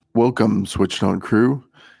Welcome, Switched On crew.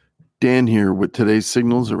 Dan here with today's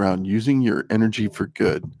signals around using your energy for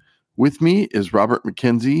good. With me is Robert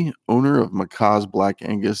McKenzie, owner of Macaw's Black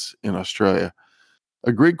Angus in Australia.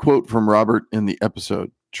 A great quote from Robert in the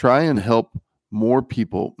episode: try and help more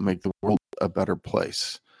people make the world a better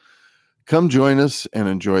place. Come join us and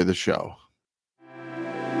enjoy the show.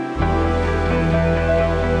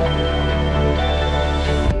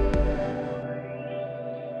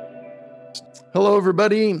 Hello,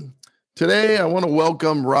 everybody. Today, I want to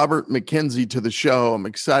welcome Robert McKenzie to the show. I'm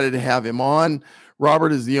excited to have him on.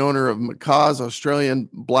 Robert is the owner of Macaw's Australian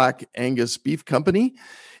Black Angus Beef Company,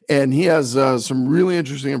 and he has some really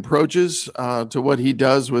interesting approaches to what he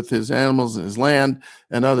does with his animals and his land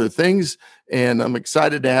and other things. And I'm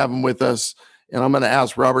excited to have him with us. And I'm going to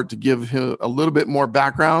ask Robert to give him a little bit more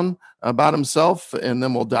background about himself, and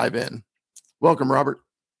then we'll dive in. Welcome, Robert.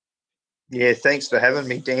 Yeah, thanks for having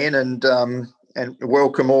me, Dan, and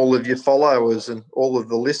welcome all of your followers and all of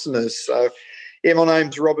the listeners. So, yeah, my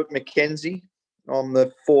name's Robert McKenzie. I'm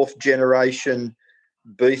the fourth generation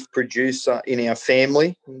beef producer in our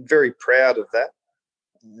family. I'm very proud of that.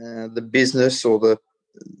 The business the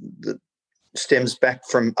stems back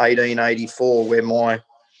from 1884, where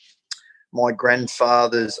my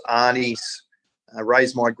grandfather's aunties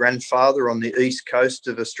raised my grandfather on the east coast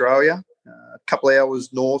of Australia, a couple of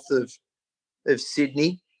hours north of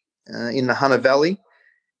Sydney, in the Hunter Valley.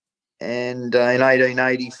 And in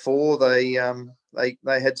 1884, they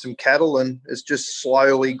had some cattle, and it's just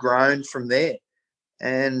slowly grown from there.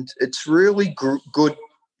 And it's really good,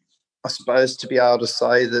 I suppose, to be able to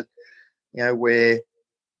say that,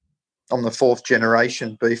 I'm the fourth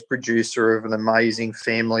generation beef producer of an amazing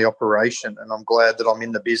family operation, and I'm glad that I'm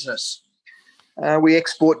in the business. We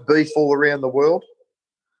export beef all around the world.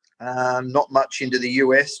 Not much into the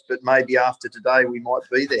US, but maybe after today we might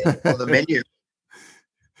be there on the menu.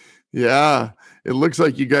 Yeah, it looks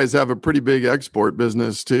like you guys have a pretty big export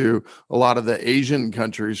business to a lot of the Asian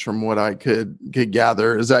countries, from what I could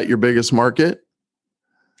gather. Is that your biggest market?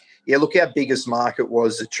 Yeah, look, our biggest market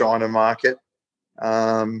was the China market.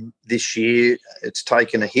 This year it's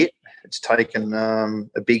taken a hit. It's taken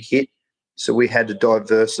a big hit. So we had to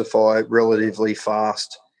diversify relatively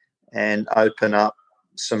fast and open up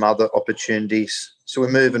some other opportunities. So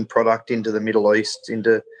we're moving product into the Middle East,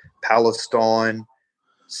 into Palestine,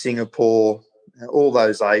 Singapore, all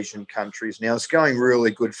those Asian countries. Now it's going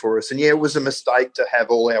really good for us. And yeah, it was a mistake to have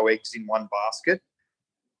all our eggs in one basket.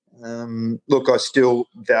 Look, I still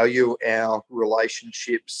value our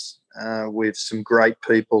relationships with some great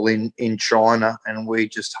people in China, and we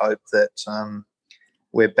just hope that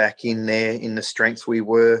we're back in there in the strength we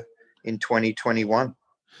were in 2021.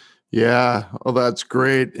 Yeah, well, that's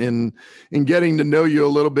great. In getting to know you a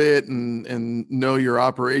little bit and know your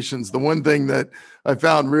operations, the one thing that I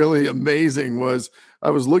found really amazing was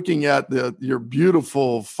I was looking at your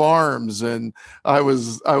beautiful farms, and I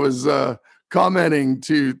was commenting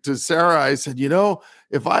to Sarah. I said,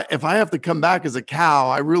 if I have to come back as a cow,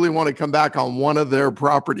 I really want to come back on one of their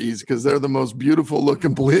properties, because they're the most beautiful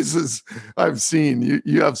looking places I've seen.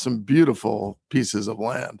 You have some beautiful pieces of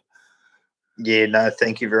land. Yeah, no,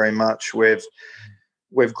 thank you very much. We've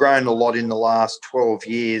grown a lot in the last 12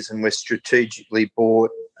 years, and we've strategically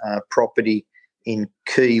bought property in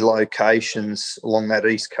key locations along that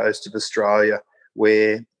east coast of Australia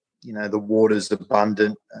where, the water's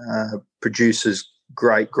abundant, produces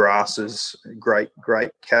great grasses, great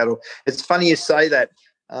cattle. It's funny you say that.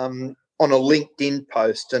 On a LinkedIn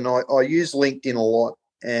post, and I use LinkedIn a lot,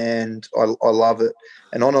 and I love it.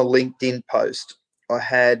 And on a LinkedIn post, I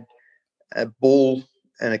had a bull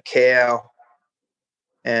and a cow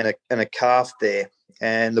and a calf there,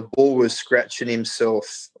 and the bull was scratching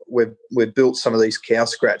himself. We've built some of these cow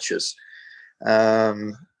scratchers,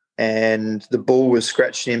 and the bull was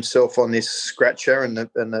scratching himself on this scratcher, and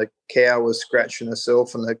the cow was scratching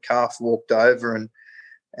herself, and the calf walked over,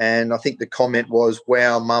 and I think the comment was,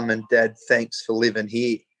 "Wow, Mum and Dad, thanks for living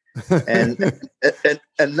here," and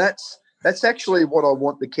that's actually what I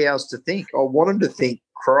want the cows to think. I want them to think,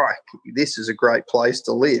 "Crike, this is a great place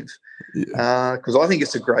to live," because I think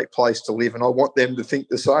it's a great place to live, and I want them to think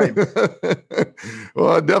the same.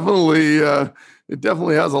 Well, it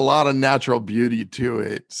definitely has a lot of natural beauty to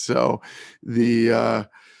it. So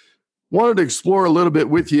wanted to explore a little bit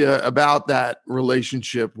with you about that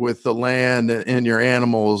relationship with the land and your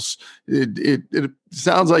animals. It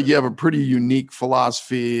sounds like you have a pretty unique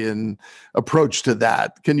philosophy and approach to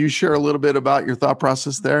that. Can you share a little bit about your thought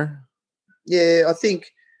process there? Yeah, I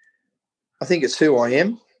think it's who I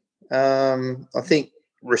am. I think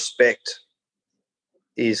respect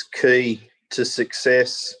is key to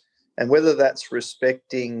success And whether that's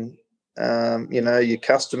respecting, your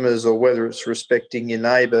customers, or whether it's respecting your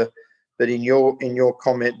neighbour, but in your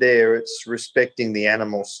comment there, it's respecting the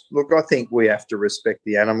animals. Look, I think we have to respect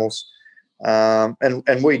the animals,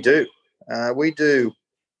 and we do. We do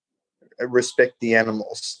respect the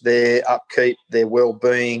animals, their upkeep, their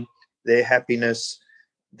well-being, their happiness,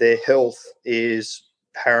 their health is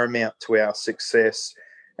paramount to our success.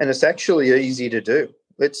 And it's actually easy to do.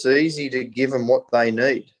 It's easy to give them what they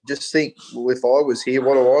need. Just think, well, if I was here,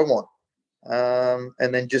 what do I want?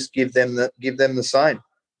 And then just give them the same.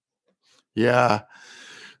 Yeah.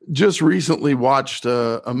 Just recently watched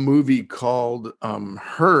a movie called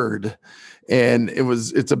Herd, and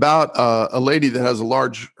it's about a lady that has a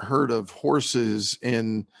large herd of horses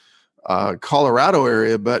in Colorado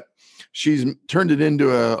area, but she's turned it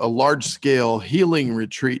into a large scale healing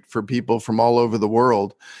retreat for people from all over the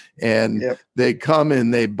world. And Yep. they come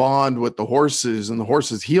and they bond with the horses, and the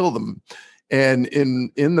horses heal them. And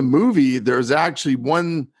in the movie, there's actually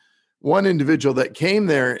one individual that came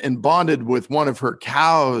there and bonded with one of her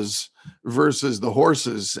cows versus the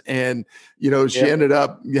horses. And, she ended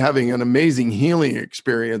up having an amazing healing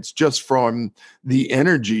experience just from the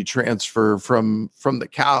energy transfer from the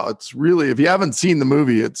cow. It's really, if you haven't seen the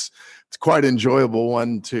movie, it's quite enjoyable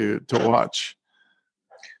one to watch.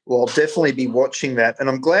 Well, I'll definitely be watching that. And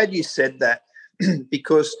I'm glad you said that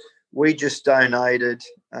because we just donated.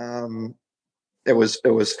 It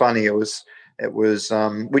was funny.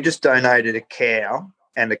 We just donated a cow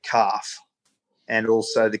and a calf, and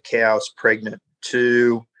also the cow's pregnant,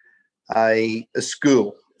 to a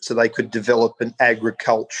school so they could develop an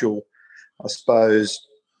agricultural, I suppose,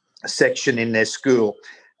 section in their school.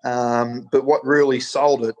 But what really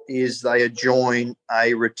sold it is they adjoin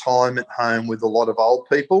a retirement home with a lot of old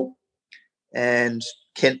people, and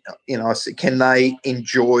can they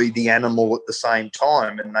enjoy the animal at the same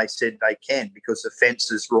time? And they said they can, because the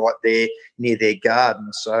fence is right there near their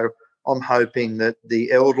garden. So I'm hoping that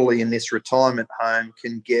the elderly in this retirement home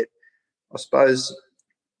can get, I suppose,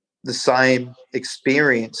 the same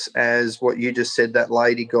experience as what you just said that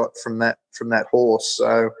lady got from that horse.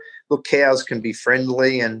 So look, cows can be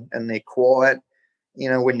friendly and they're quiet.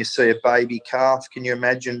 When you see a baby calf, can you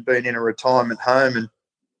imagine being in a retirement home and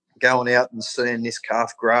going out and seeing this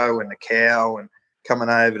calf grow, and the cow, and coming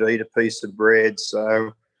over to eat a piece of bread?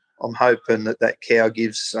 So I'm hoping that cow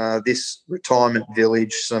gives this retirement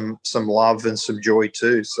village some love and some joy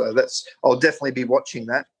too. So I'll definitely be watching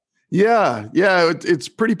that. Yeah. It's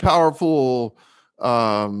pretty powerful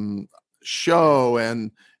show,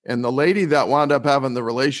 and the lady that wound up having the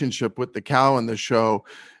relationship with the cow in the show,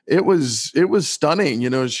 it was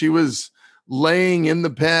stunning. She was laying in the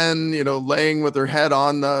pen, laying with her head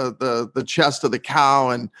on the chest of the cow,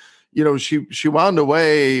 and she wound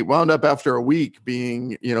up after a week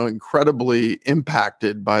being incredibly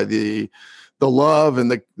impacted by the love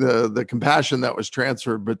and the compassion that was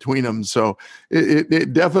transferred between them. So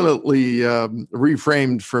it definitely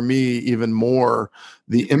reframed for me even more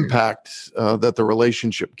the impact that the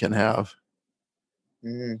relationship can have.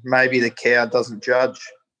 Maybe the cow doesn't judge.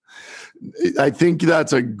 I think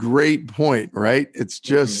that's a great point, right? It's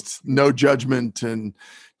just no judgment and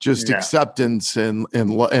just acceptance and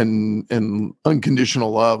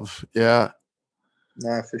unconditional love. Yeah.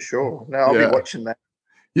 No, for sure. No, I'll be watching that.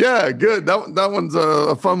 Yeah, good. That one's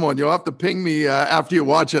a fun one. You'll have to ping me after you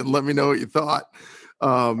watch it and let me know what you thought.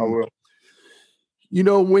 I will.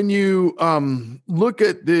 When you look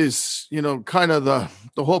at this, kind of the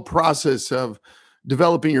whole process of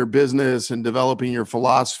developing your business and developing your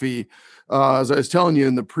philosophy, as I was telling you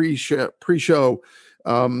in the pre-show,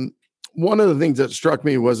 one of the things that struck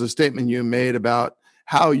me was a statement you made about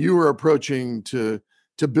how you were approaching to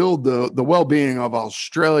build the well-being of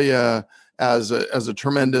Australia as a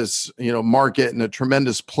tremendous market and a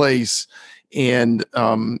tremendous place, and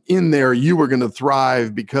in there you were going to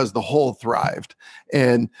thrive because the whole thrived.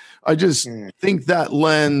 And I just think that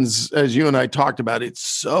lens, as you and I talked about, it's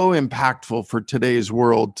so impactful for today's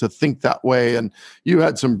world to think that way. And you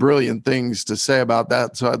had some brilliant things to say about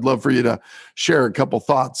that, so I'd love for you to share a couple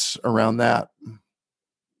thoughts around that.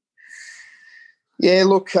 Yeah,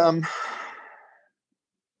 look, as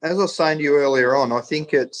I was saying to you earlier on, I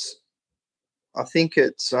think it's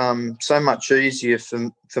so much easier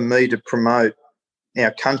for me to promote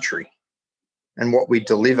our country and what we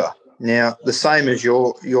deliver. Now, the same as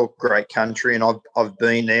your great country, and I've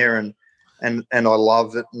been there, and I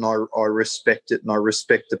love it, and I respect it, and I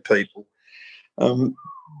respect the people. But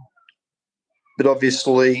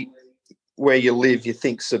obviously, where you live, you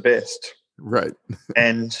think's the best, right?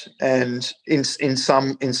 And in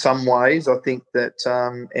some ways, I think that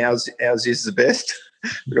ours is the best.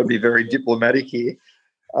 We've got to be very diplomatic here.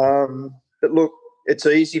 But look, it's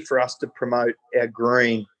easy for us to promote our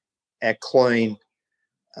green, our clean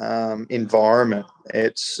environment.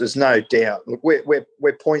 There's no doubt. Look, we're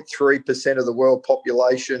 0.3% of the world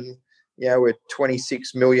population. We're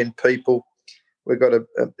 26 million people. We've got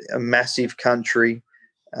a massive country.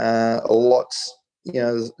 Lots.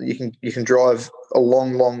 You can drive a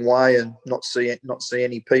long way and not see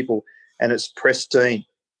any people, and it's pristine,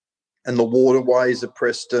 and the waterways are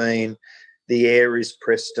pristine, the air is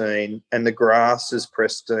pristine, and the grass is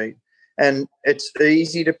pristine, and it's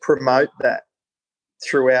easy to promote that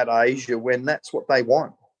throughout Asia when that's what they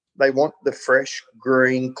want. They want the fresh,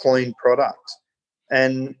 green, clean products,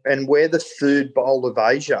 and we're the food bowl of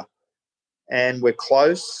Asia, and we're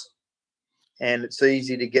close. And it's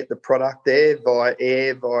easy to get the product there via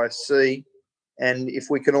air, via sea. And if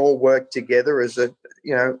we can all work together as a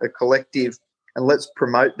collective, and let's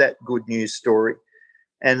promote that good news story,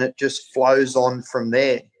 and it just flows on from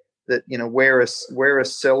there. That we're a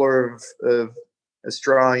seller of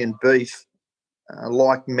Australian beef,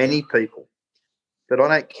 like many people. But I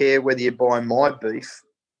don't care whether you buy my beef,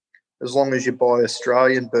 as long as you buy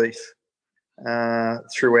Australian beef.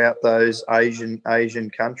 Throughout those Asian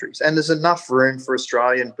countries, and there's enough room for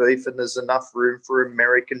Australian beef, and there's enough room for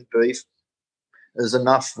American beef. There's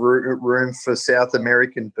enough room for South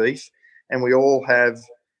American beef, and we all have,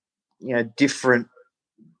 different,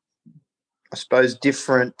 I suppose,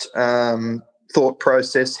 different thought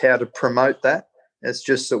process how to promote that. It's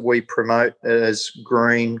just that we promote it as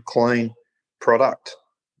green, clean product,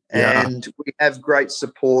 and we have great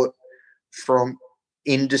support from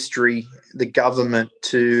industry, the government,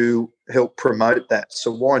 to help promote that.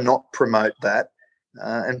 So why not promote that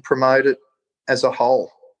and promote it as a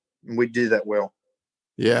whole? And we do that well.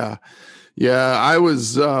 Yeah. I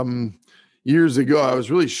was years ago, I was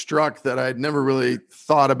really struck that I'd never really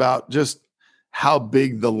thought about just how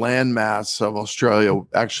big the landmass of Australia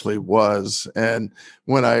actually was. And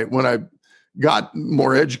when I got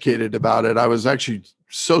more educated about it, I was actually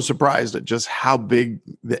so surprised at just how big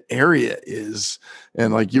the area is.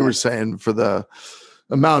 And like you were saying, for the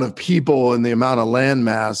amount of people and the amount of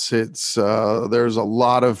landmass, it's there's a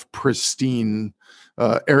lot of pristine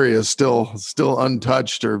areas still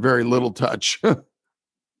untouched or very little touch.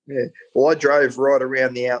 Yeah. Well, I drove right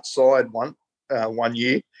around the outside one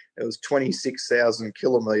year. It was 26,000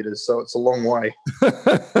 kilometres, so it's a long way.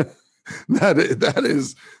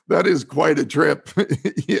 That is quite a trip.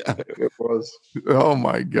 Yeah, it was. Oh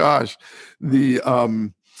my gosh.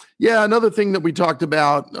 Another thing that we talked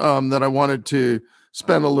about that I wanted to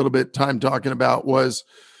spend a little bit time talking about was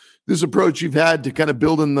this approach you've had to kind of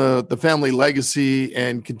building the family legacy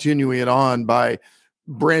and continuing it on by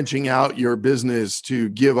branching out your business to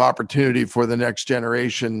give opportunity for the next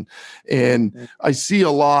generation. And I see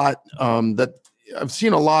a lot I've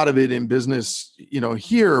seen a lot of it in business,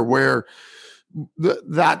 here, where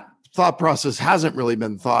that thought process hasn't really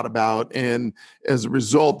been thought about. And as a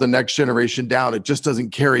result, the next generation down, it just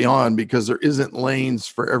doesn't carry on because there isn't lanes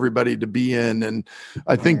for everybody to be in. And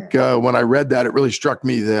I think when I read that, it really struck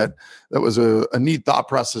me that was a neat thought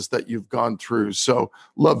process that you've gone through. So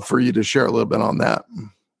love for you to share a little bit on that.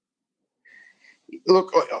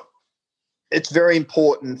 Look, it's very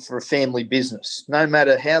important for a family business, no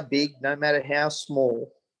matter how big, no matter how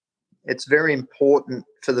small. It's very important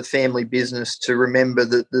for the family business to remember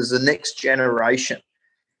that there's a next generation.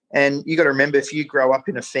 And you got to remember, if you grow up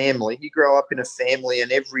in a family,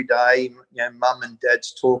 and every day, mum and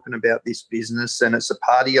dad's talking about this business, and it's a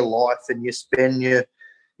part of your life, and you spend your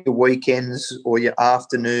weekends or your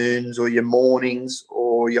afternoons or your mornings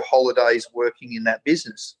or your holidays working in that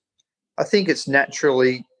business. I think it's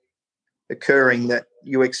naturally occurring that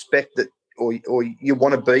you expect that or you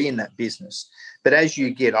want to be in that business. But as you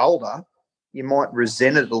get older, you might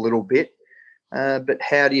resent it a little bit. But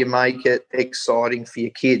how do you make it exciting for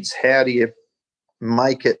your kids? How do you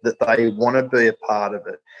make it that they want to be a part of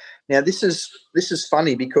it? Now, this is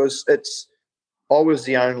funny because I was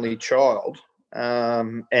the only child,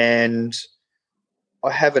 and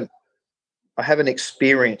I haven't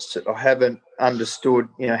experienced it. I haven't understood,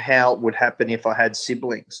 how it would happen if I had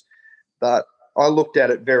siblings. But I looked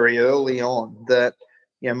at it very early on that,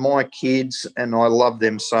 my kids, and I love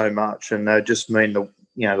them so much, and they just mean the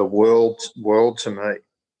world to me.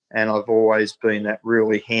 And I've always been that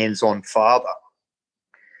really hands-on father.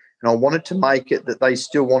 And I wanted to make it that they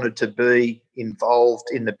still wanted to be involved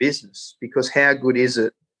in the business, because how good is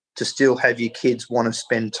it to still have your kids want to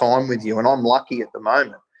spend time with you? And I'm lucky at the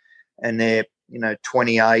moment, and they're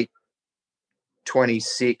 28,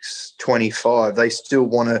 26, 25. They still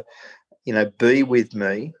want to be with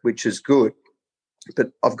me, which is good.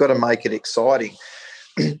 but I've got to make it exciting.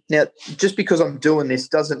 Now, just because I'm doing this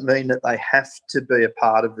doesn't mean that they have to be a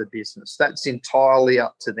part of the business. That's entirely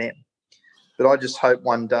up to them. But I just hope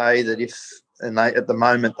one day that at the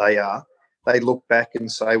moment they look back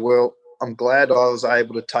and say, well, I'm glad I was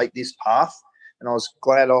able to take this path, and I was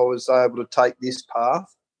glad I was able to take this path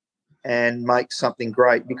and make something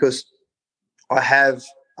great, because I have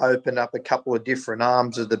opened up a couple of different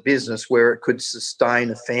arms of the business where it could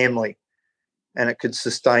sustain a family, and it could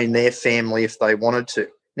sustain their family if they wanted to.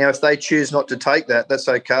 Now, if they choose not to take that, that's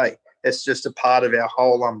okay. It's just a part of our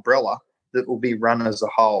whole umbrella that will be run as a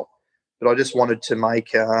whole. But I just wanted to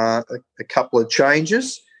make a couple of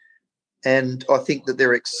changes, and I think that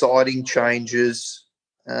they're exciting changes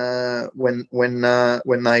when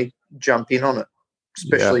they jump in on it,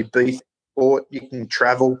 especially beef sport. You can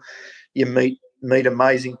travel, you meet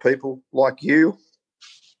amazing people like you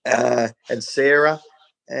and Sarah.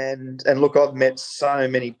 And look, I've met so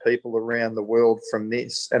many people around the world from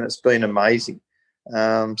this, and it's been amazing.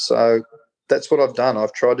 So that's what I've done.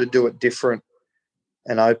 I've tried to do it different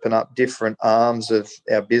and open up different arms of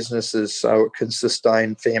our businesses so it can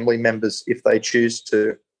sustain family members if they choose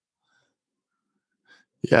to.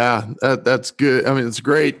 Yeah, that's good. I mean, it's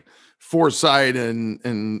great foresight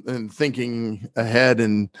and thinking ahead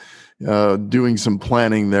and doing some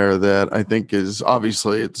planning there that I think is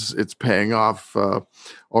obviously it's paying off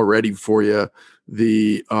already for you.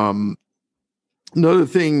 The another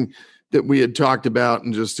thing that we had talked about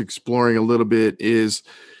and just exploring a little bit is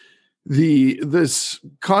this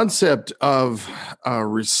concept of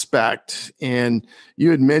respect, and you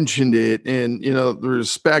had mentioned it, and the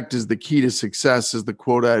respect is the key to success is the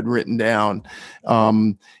quote I had written down,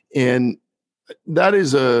 and that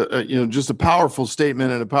is just a powerful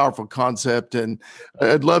statement and a powerful concept, and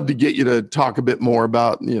I'd love to get you to talk a bit more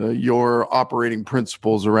about your operating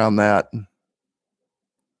principles around that.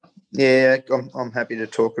 Yeah, I'm happy to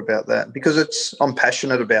talk about that because I'm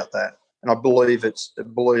passionate about that. And I believe it's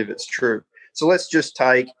true. So let's just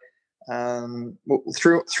take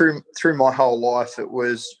through my whole life, it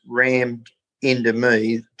was rammed into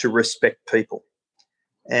me to respect people,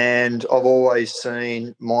 and I've always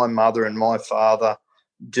seen my mother and my father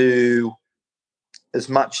do as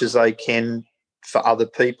much as they can for other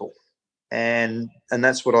people, and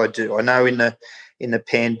that's what I do. I know in the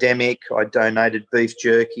pandemic, I donated beef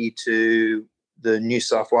jerky to the New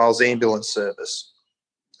South Wales Ambulance Service.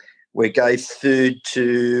 We gave food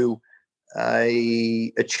to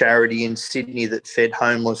a charity in Sydney that fed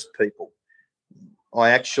homeless people.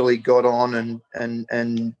 I actually got on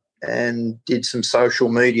and did some social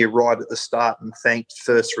media right at the start and thanked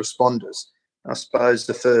first responders. I suppose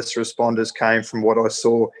the first responders came from what I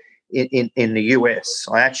saw in the US.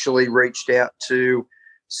 I actually reached out to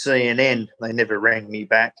CNN. They never rang me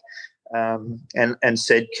back, and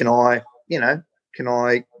said, can I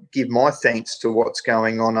give my thanks to what's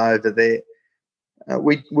going on over there?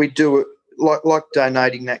 We do it like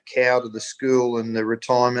donating that cow to the school and the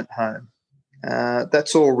retirement home.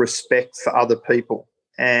 That's all respect for other people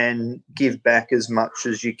and give back as much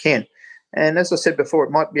as you can. And as I said before,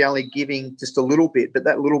 it might be only giving just a little bit, but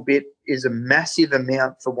that little bit is a massive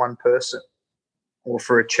amount for one person or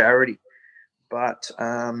for a charity. But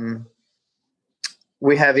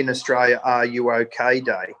we have in Australia Are You OK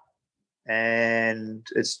Day. And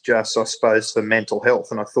it's just, I suppose, for mental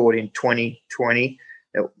health. And I thought in 2020,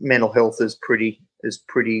 mental health is pretty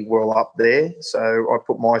well up there. So I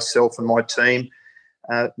put myself and my team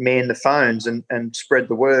man the phones and spread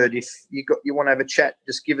the word. If you want to have a chat,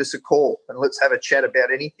 just give us a call and let's have a chat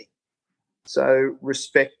about anything. So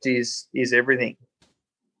respect is everything.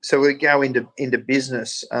 So we go into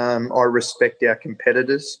business. I respect our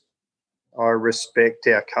competitors. I respect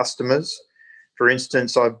our customers. For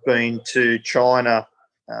instance, I've been to China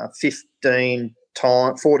 14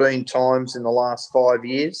 times in the last 5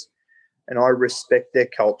 years, and I respect their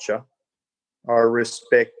culture. I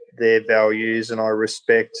respect their values, and I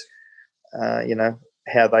respect,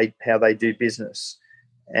 how they do business.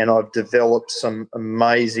 And I've developed some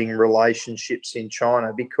amazing relationships in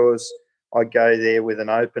China because I go there with an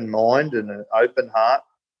open mind and an open heart.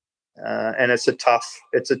 And it's a tough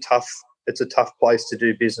place to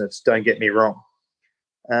do business. Don't get me wrong.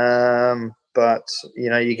 But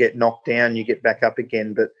you get knocked down, you get back up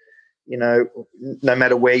again. But no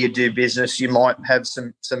matter where you do business, you might have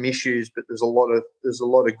some issues. But there's a lot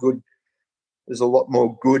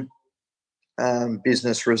more good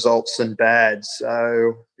business results than bad.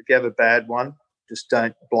 So if you have a bad one, just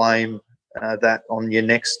don't blame that on your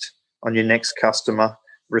next customer.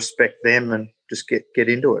 Respect them and just get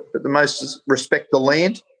into it. But the most is respect the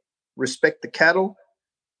land, respect the cattle,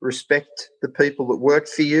 respect the people that work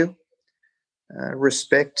for you,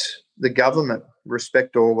 respect the government,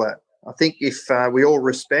 respect all that. I think if we all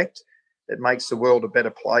respect, it makes the world a better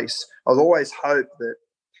place. I've always hoped that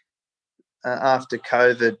after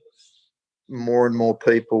COVID, more and more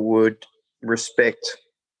people would respect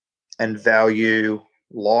and value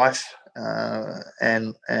life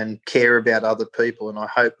and care about other people. And I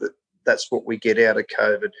hope that that's what we get out of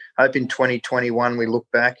COVID. I hope in 2021 we look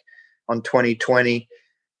back on 2020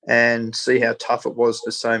 and see how tough it was for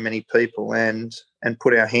so many people and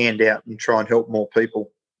put our hand out and try and help more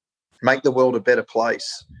people, make the world a better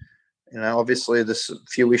place. You know, obviously there's a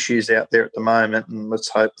few issues out there at the moment, and let's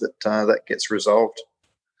hope that that gets resolved.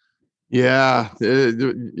 Yeah,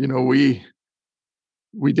 you know, we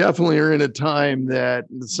definitely are in a time that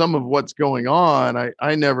some of what's going on,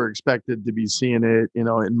 I never expected to be seeing it, you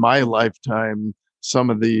know, in my lifetime, some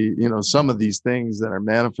of these things that are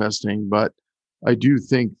manifesting. But I do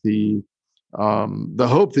think the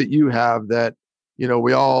hope that you have that, you know,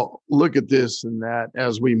 we all look at this and that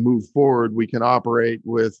as we move forward, we can operate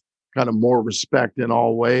with kind of more respect in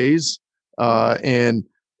all ways. And,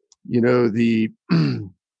 you know,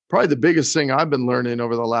 probably the biggest thing I've been learning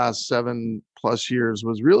over the last 7+ years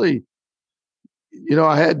was really, you know,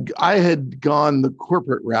 I had gone the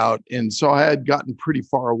corporate route, and so I had gotten pretty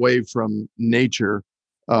far away from nature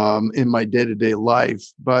in my day-to-day life.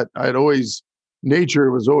 But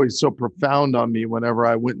nature was always so profound on me whenever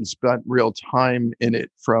I went and spent real time in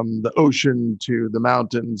it, from the ocean to the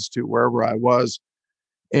mountains to wherever I was.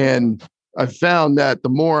 And I found that the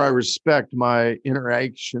more I respect my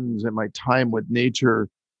interactions and my time with nature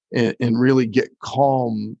and really get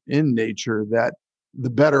calm in nature, that the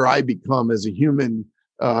better I become as a human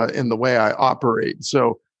in the way I operate.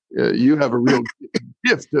 So you have a real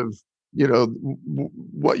gift of, you know,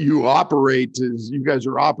 what you operate is, you guys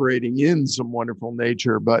are operating in some wonderful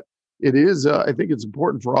nature, but it is, I think it's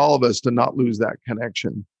important for all of us to not lose that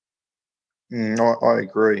connection. I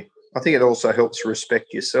agree. I think it also helps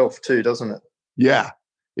respect yourself too, doesn't it? Yeah,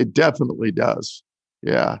 it definitely does.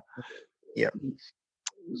 Yeah. Yeah.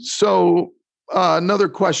 So another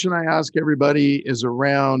question I ask everybody is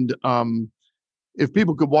around, if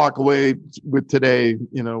people could walk away with today,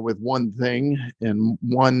 you know, with one thing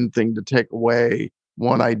to take away,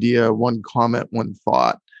 one idea, one comment, one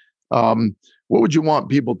thought, what would you want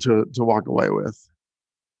people to walk away with?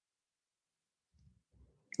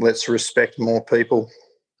 Let's respect more people.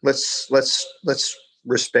 Let's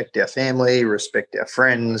respect our family, respect our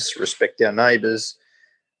friends, respect our neighbours,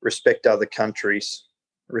 respect other countries,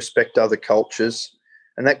 respect other cultures.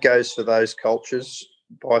 And that goes for those cultures,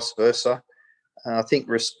 vice versa. I think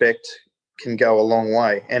respect can go a long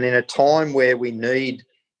way. And in a time where we need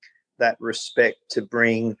that respect to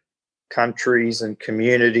bring countries and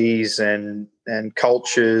communities and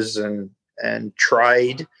cultures and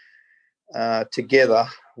trade together,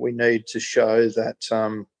 we need to show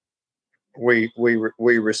that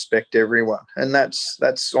we respect everyone. And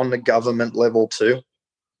that's on the government level too.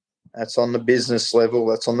 That's on the business level.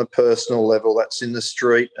 That's on the personal level. That's in the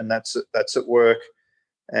street, and that's at work.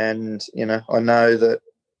 And, you know, I know that,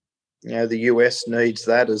 you know, the US needs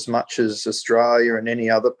that as much as Australia and any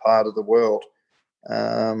other part of the world.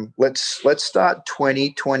 Let's start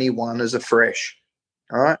 2021 as a fresh.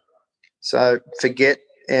 All right. So forget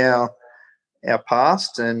our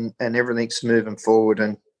past and everything's moving forward,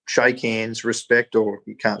 and shake hands, respect, or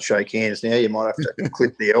you can't shake hands now. You might have to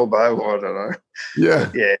clip the elbow. I don't know. Yeah.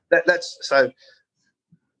 But yeah.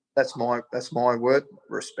 That's my word,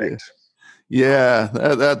 respect. Yeah,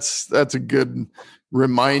 that's a good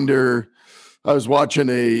reminder. I was watching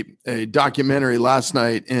a documentary last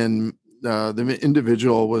night, and the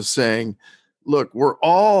individual was saying, look, we're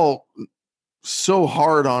all so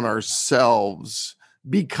hard on ourselves.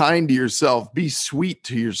 Be kind to yourself, be sweet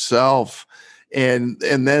to yourself, and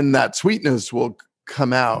then that sweetness will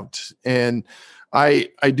come out. And I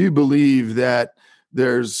do believe that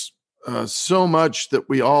there's so much that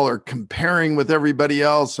we all are comparing with everybody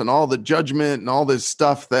else, and all the judgment and all this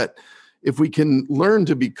stuff, that if we can learn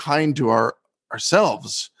to be kind to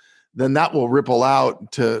ourselves, then that will ripple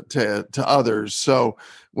out to others. So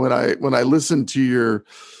when I listen to your,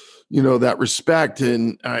 you know, that respect,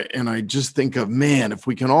 and I just think of, man, if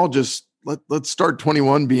we can all just let's start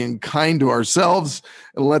 21 being kind to ourselves,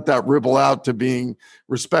 and let that ripple out to being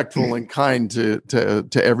respectful and kind to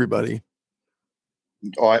everybody.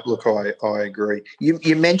 I agree.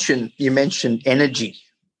 You mentioned energy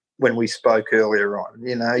when we spoke earlier on.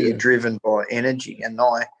 You know, You're driven by energy, and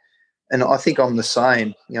I think I'm the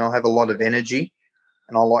same. You know, I have a lot of energy,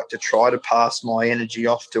 and I like to try to pass my energy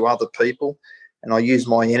off to other people, and I use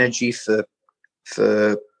my energy for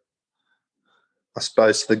I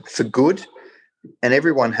suppose, for good. And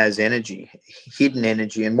everyone has energy, hidden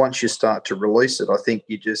energy, and once you start to release it, I think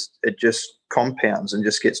it just compounds and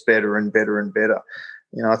just gets better and better and better.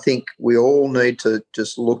 I think we all need to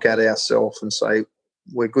just look at ourselves and say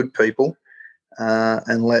we're good people,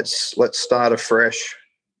 and let's start afresh,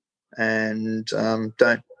 and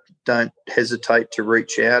don't hesitate to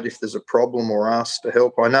reach out if there's a problem or ask for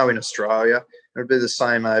help. I know in Australia it'll be the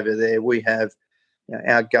same over there. We have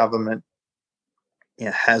our government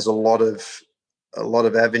has a lot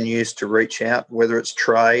of avenues to reach out, whether it's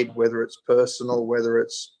trade, whether it's personal, whether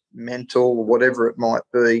it's mental, whatever it might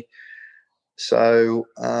be. So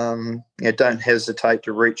don't hesitate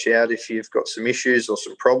to reach out if you've got some issues or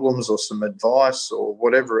some problems or some advice or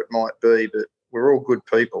whatever it might be. But we're all good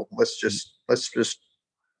people. Let's just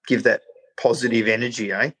give that positive energy,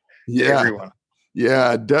 to everyone.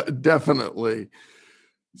 Yeah, definitely.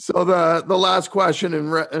 So the last question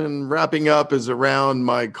and wrapping up is around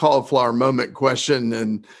my cauliflower moment question,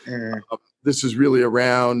 and this is really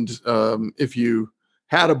around if you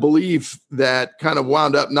had a belief that kind of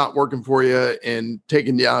wound up not working for you and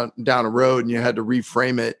taking down a road, and you had to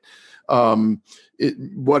reframe it.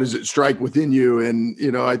 What does it strike within you? And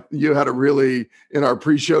you had in our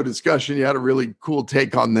pre-show discussion, you had a really cool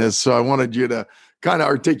take on this. So I wanted you to kind of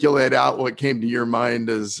articulate out what came to your mind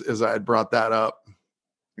as I had brought that up.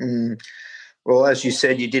 Well, as you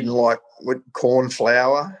said, you didn't like corn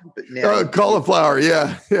flour, but now cauliflower,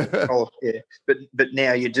 yeah. Oh, yeah, but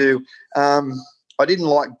now you do. I didn't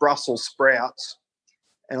like Brussels sprouts,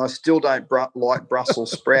 and I still don't like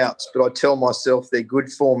Brussels sprouts, but I tell myself they're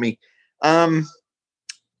good for me. I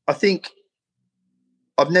think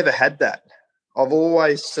I've never had that. I've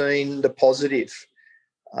always seen the positive.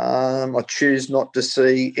 I choose not to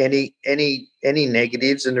see any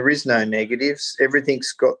negatives, and there is no negatives.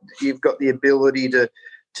 You've got the ability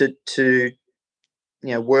to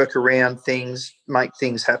work around things, make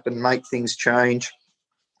things happen, make things change.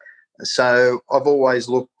 So I've always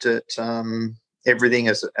looked at everything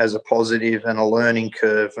as a positive and a learning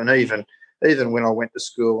curve. And even when I went to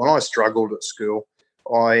school, and I struggled at school,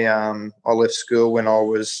 I left school when I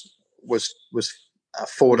was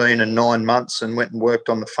 14 and 9 months and went and worked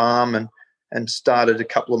on the farm and started a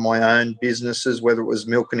couple of my own businesses, whether it was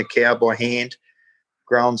milking a cow by hand,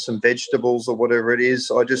 growing some vegetables or whatever it is.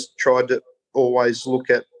 I just tried to always look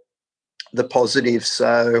at the positives.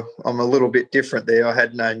 So I'm a little bit different there. I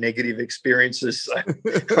had no negative experiences. So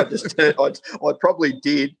I probably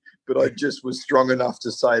did, but I just was strong enough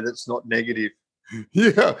to say that's not negative.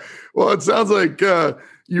 Yeah. Well, it sounds like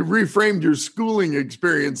you reframed your schooling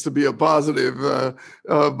experience to be a positive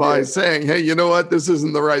by saying, hey, you know what? This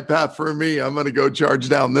isn't the right path for me. I'm going to go charge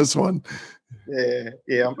down this one.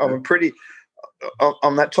 Yeah.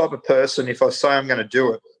 I'm that type of person. If I say I'm going to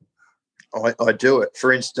do it, I do it.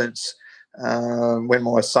 For instance, when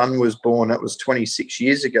my son was born, that was 26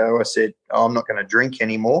 years ago, I said, I'm not going to drink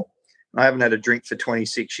anymore. I haven't had a drink for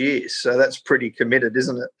 26 years. So that's pretty committed,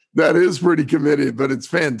 isn't it? That is pretty committed, but it's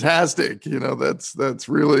fantastic. That's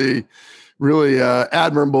really, really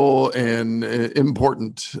admirable and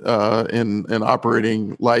important in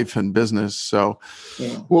operating life and business. So,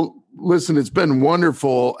 Well, listen, it's been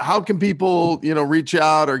wonderful. How can people, reach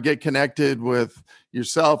out or get connected with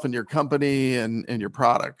yourself and your company and your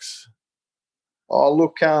products? Oh,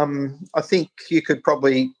 look, I think you could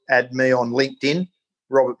probably add me on LinkedIn,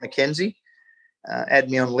 Robert McKenzie. Add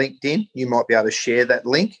me on LinkedIn. You might be able to share that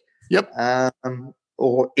link. Yep.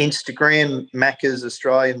 Or Instagram, Macca's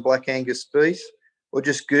Australian Black Angus Beef, or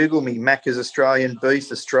just Google me, Macca's Australian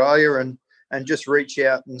Beef Australia, and just reach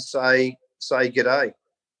out and say g'day.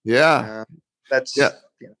 Yeah. That's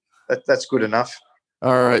good enough.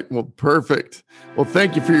 All right. Well, perfect. Well,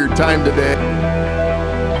 thank you for your time today.